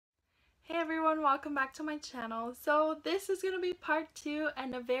Hey everyone, welcome back to my channel. So this is going to be part 2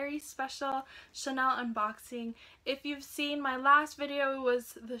 and a very special Chanel unboxing. If you've seen my last video, it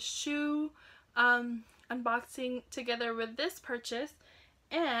was the shoe unboxing together with this purchase.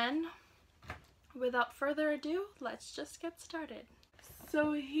 And without further ado, let's just get started.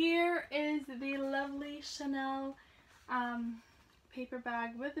 So here is the lovely Chanel paper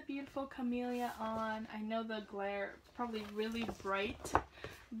bag with the beautiful camellia on. I know the glare is probably really bright.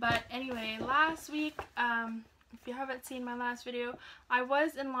 But anyway, last week, if you haven't seen my last video, I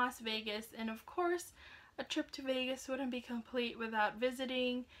was in Las Vegas, and of course, a trip to Vegas wouldn't be complete without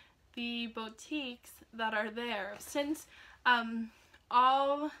visiting the boutiques that are there. Since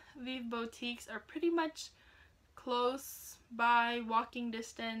all the boutiques are pretty much close by walking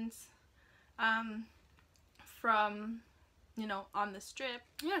distance from, on the strip.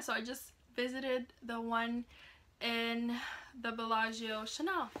 Yeah, so I just visited the one in the Bellagio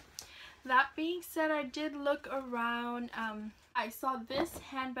Chanel. That being said, I did look around. I saw this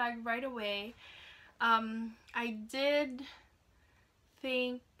handbag right away. I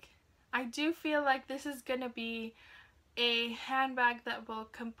do feel like this is gonna be a handbag that will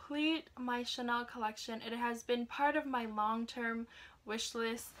complete my Chanel collection. It has been part of my long-term wish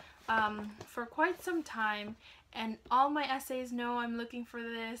list for quite some time, and all my essays know I'm looking for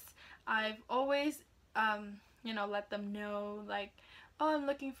this. I've always let them know, like, oh, I'm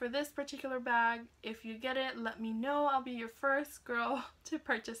looking for this particular bag. If you get it, let me know. I'll be your first girl to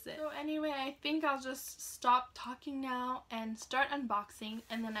purchase it. So anyway, I think I'll just stop talking now and start unboxing,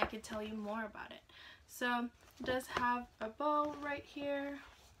 and then I can tell you more about it. So it does have a bow right here.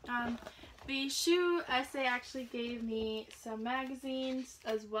 The shoe essay actually gave me some magazines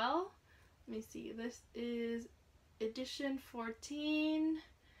as well. Let me see. This is edition 14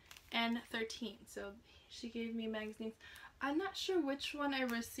 and 13. So she gave me magazines. I'm not sure which one I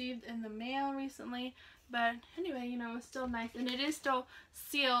received in the mail recently, but anyway, it's still nice, and it is still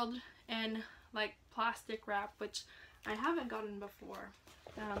sealed in like plastic wrap, which I haven't gotten before.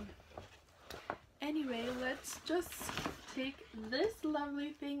 Anyway, let's just take this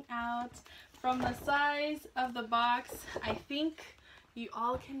lovely thing out. From the size of the box, I think you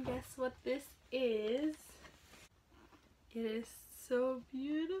all can guess what this is. It is so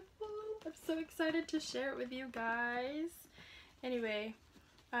beautiful. I'm so excited to share it with you guys. Anyway,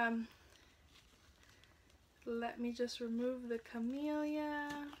 let me just remove the camellia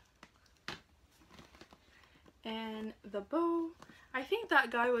and the bow. I think that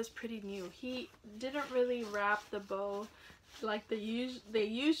guy was pretty new. He didn't really wrap the bow like they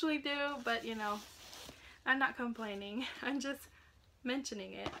usually do, but I'm not complaining. I'm just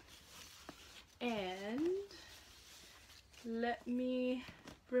mentioning it. And let me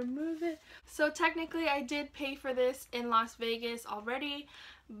remove it. So technically I did pay for this in Las Vegas already,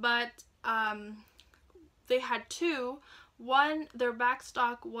 but they had two. One, their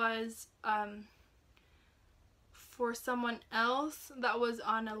backstock was for someone else that was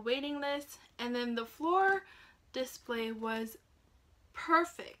on a waiting list, and then the floor display was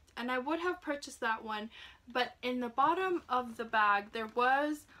perfect, and I would have purchased that one, but in the bottom of the bag there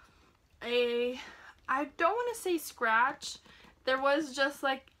was a, I don't want to say scratch, there was just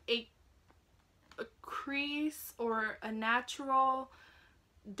like a crease or a natural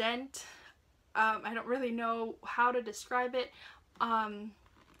dent. I don't really know how to describe it on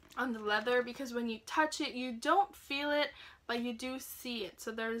the leather, because when you touch it you don't feel it, but you do see it.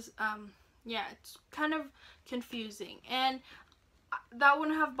 So there's yeah, it's kind of confusing, and that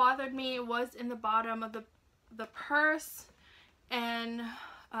wouldn't have bothered me. It was in the bottom of the purse, and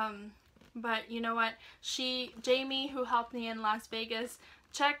but you know what, Jamie, who helped me in Las Vegas,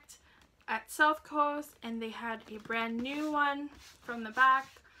 checked at South Coast and they had a brand new one from the back,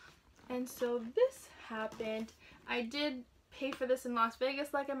 and so this happened. I did pay for this in Las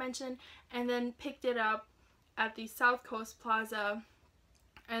Vegas, like I mentioned, and then picked it up at the South Coast Plaza,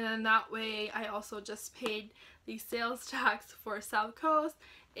 and then that way I also just paid the sales tax for South Coast,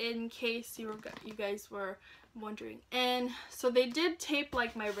 in case you guys were wondering. And so they did tape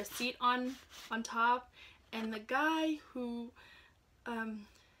like my receipt on top, and the guy who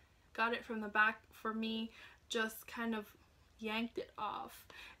got it from the back for me just kind of yanked it off,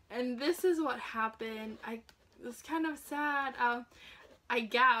 and this is what happened. It was kind of sad. I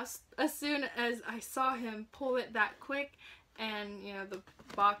gasped as soon as I saw him pull it that quick, and the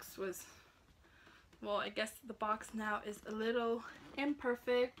box was, well, I guess the box now is a little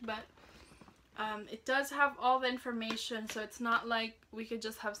imperfect, but it does have all the information, so it's not like we could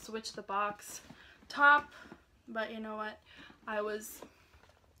just have switched the box top. But you know what, I was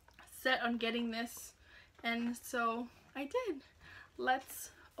set on getting this, and so I did.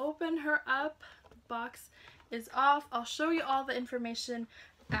 Let's open her up. The box is off. I'll show you all the information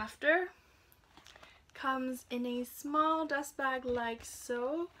after. Comes in a small dust bag like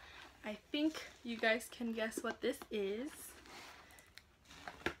so. I think you guys can guess what this is.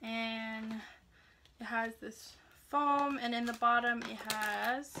 And it has this foam, and in the bottom it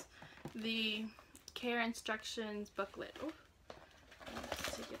has the care instructions booklet. Oh,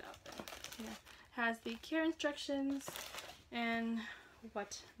 let's take it out. Yeah, it has the care instructions and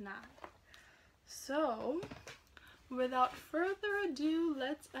whatnot. So, without further ado,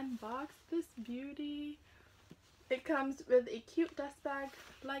 let's unbox this beauty. It comes with a cute dust bag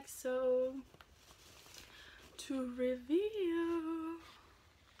like so. To reveal,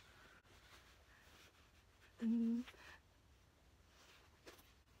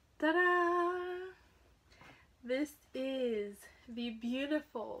 ta-da! This is the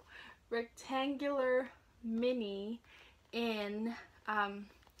beautiful rectangular mini in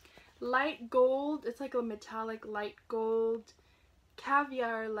light gold. It's like a metallic light gold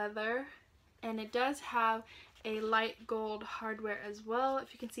caviar leather, and it does have a light gold hardware as well.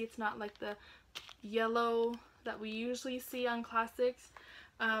 If you can see, it's not like the yellow that we usually see on classics.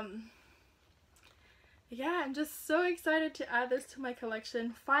 Yeah, I'm just so excited to add this to my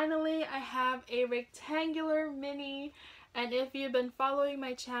collection. Finally, I have a rectangular mini, and if you've been following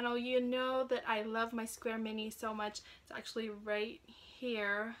my channel, you know that I love my square mini so much. It's actually right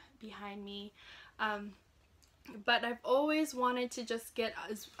here behind me. But I've always wanted to just get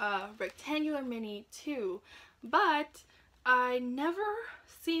a rectangular mini too, but I never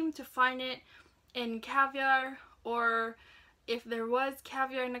seem to find it in Caviar, or if there was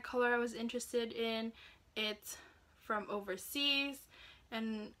Caviar in a color I was interested in, it's from overseas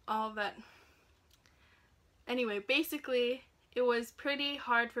and all that. Anyway, basically it was pretty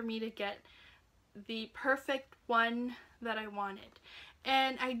hard for me to get the perfect one that I wanted,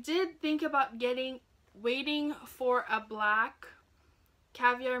 and I did think about waiting for a black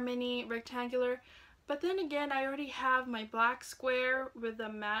Caviar mini rectangular, but then again I already have my black square with the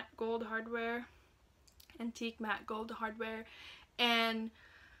matte gold hardware, antique matte gold hardware, and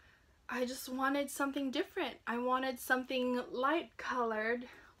I just wanted something different. I wanted something light colored,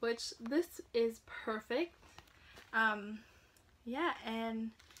 which this is perfect. Yeah,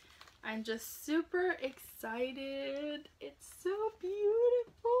 and I'm just super excited. It's so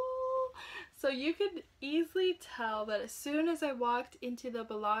beautiful. So you could easily tell that as soon as I walked into the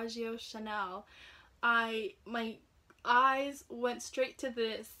Bellagio Chanel, my eyes went straight to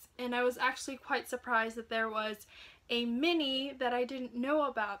this, and I was actually quite surprised that there was a mini that I didn't know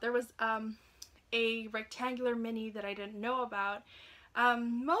about. There was a rectangular mini that I didn't know about,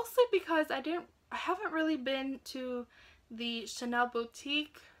 mostly because I haven't really been to the Chanel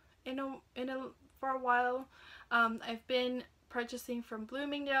boutique for a while. I've been purchasing from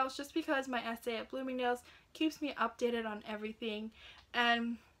Bloomingdale's just because my essay at Bloomingdale's keeps me updated on everything.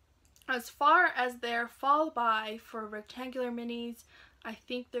 And as far as their fall buy for rectangular minis, I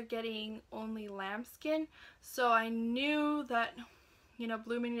think they're getting only lambskin, so I knew that, you know,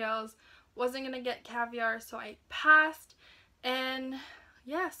 Bloomingdale's wasn't gonna get Caviar, so I passed. And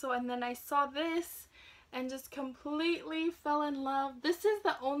yeah, and then I saw this and just completely fell in love. This is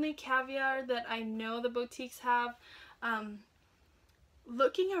the only Caviar that I know the boutiques have.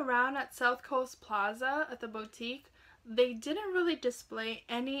 Looking around at South Coast Plaza at the boutique, they didn't really display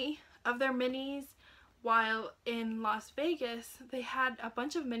any of their minis, while in Las Vegas they had a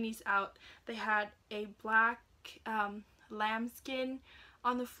bunch of minis out. They had a black lambskin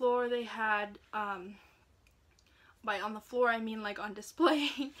on the floor. They had, by on the floor I mean like on display,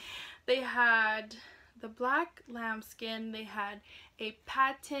 they had the black lambskin, they had a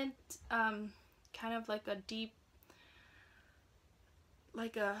patent kind of like a deep,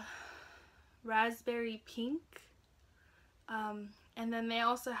 like a raspberry pink, and then they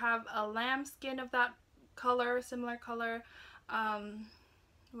also have a lambskin of that color, similar color.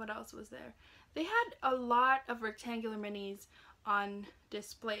 What else was there? They had a lot of rectangular minis on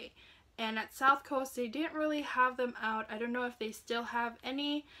display, and at South Coast they didn't really have them out. I don't know if they still have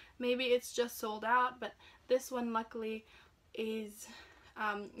any, maybe it's just sold out, but this one luckily is,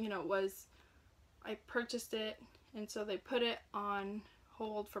 you know, I purchased it, and so they put it on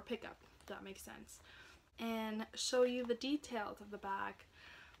hold for pickup, if that makes sense. And show you the details of the bag.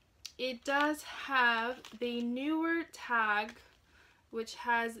 It does have the newer tag, which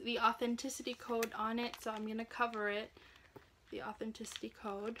has the authenticity code on it, so I'm gonna cover it, the authenticity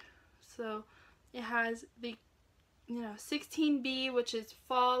code. So it has the, you know, 16B, which is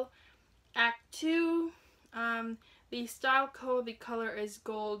Fall Act 2. The style code, the color is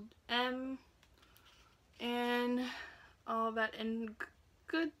Gold M, and all that, and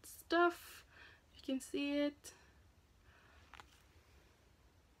good stuff. You can see it.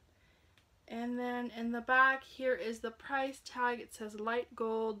 And then in the back here is the price tag. It says light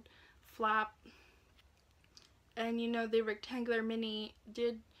gold flap. And you know, the rectangular mini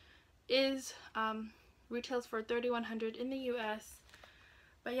retails for $3,100 in the US.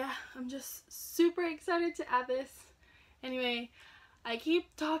 But yeah, I'm just super excited to add this. Anyway, I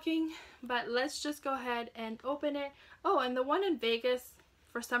keep talking, but let's just go ahead and open it. Oh, and the one in Vegas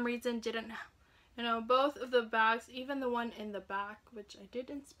for some reason didn't, you know, both of the bags, even the one in the back, which I did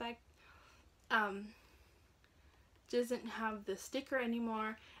inspect, doesn't have the sticker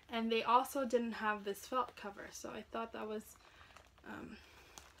anymore, and they also didn't have this felt cover, so I thought that was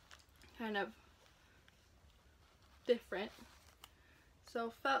kind of different.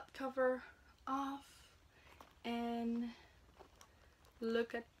 So felt cover off, and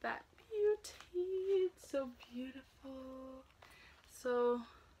look at that beauty. It's so beautiful. So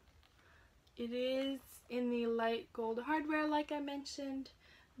it is in the light gold hardware, like I mentioned.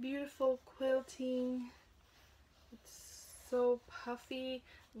 Beautiful quilting. It's so puffy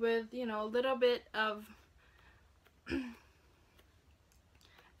with, you know, a little bit of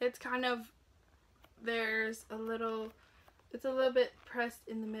it's kind of, there's a little, it's a little bit pressed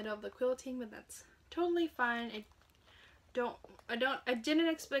in the middle of the quilting, but that's totally fine. I didn't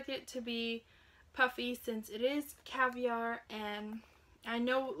expect it to be puffy since it is Caviar, and I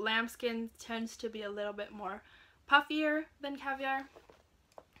know lambskin tends to be a little bit more puffier than Caviar.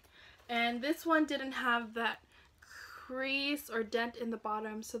 And this one didn't have that crease or dent in the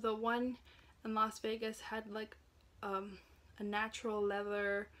bottom, so the one in Las Vegas had like a natural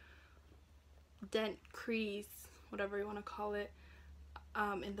leather dent, crease, whatever you want to call it,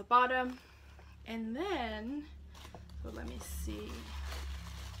 in the bottom. And then, so let me see,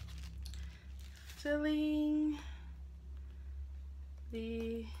 filling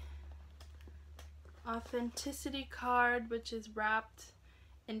the authenticity card, which is wrapped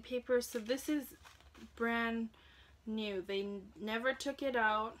in paper. So this is brand new. They never took it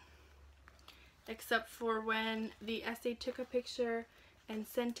out except for when the SA took a picture and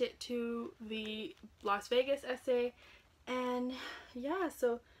sent it to the Las Vegas SA. And yeah,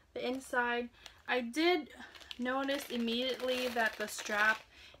 so the inside, I did notice immediately that the strap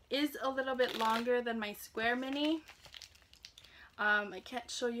is a little bit longer than my square mini. I can't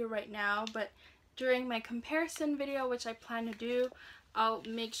show you right now, but during my comparison video, which I plan to do, I'll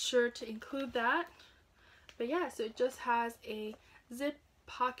make sure to include that. But yeah, so it just has a zip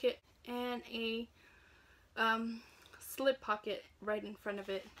pocket and a slip pocket right in front of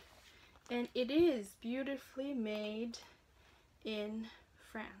it. And it is beautifully made in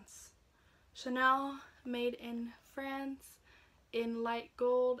France. Chanel made in France in light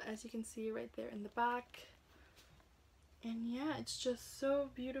gold, as you can see right there in the back. And yeah, it's just so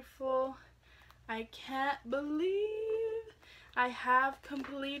beautiful. I can't believe I have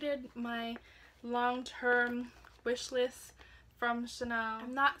completed my long-term wish list from Chanel.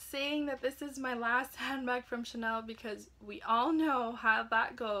 I'm not saying that this is my last handbag from Chanel because we all know how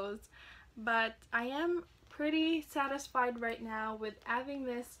that goes, but I am pretty satisfied right now with adding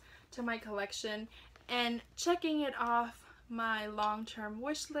this to my collection and checking it off my long-term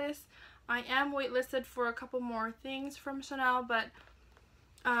wish list. I am waitlisted for a couple more things from Chanel, but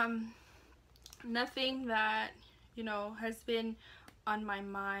nothing that, you know, has been on my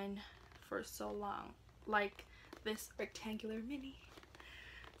mind for so long, like this rectangular mini.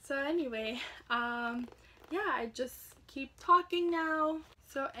 So anyway, yeah, I just keep talking now.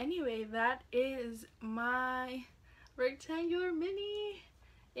 So anyway, that is my rectangular mini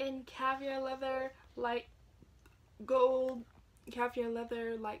in Caviar leather, light gold, Caviar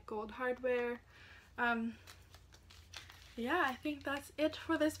leather, light gold hardware. Yeah, I think that's it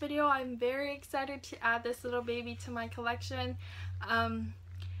for this video. I'm very excited to add this little baby to my collection.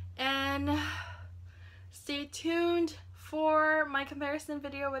 And stay tuned for my comparison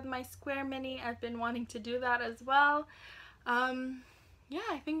video with my square mini. I've been wanting to do that as well. Yeah,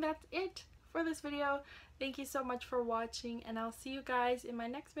 I think that's it for this video. Thank you so much for watching, and I'll see you guys in my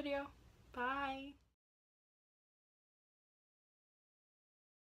next video. Bye!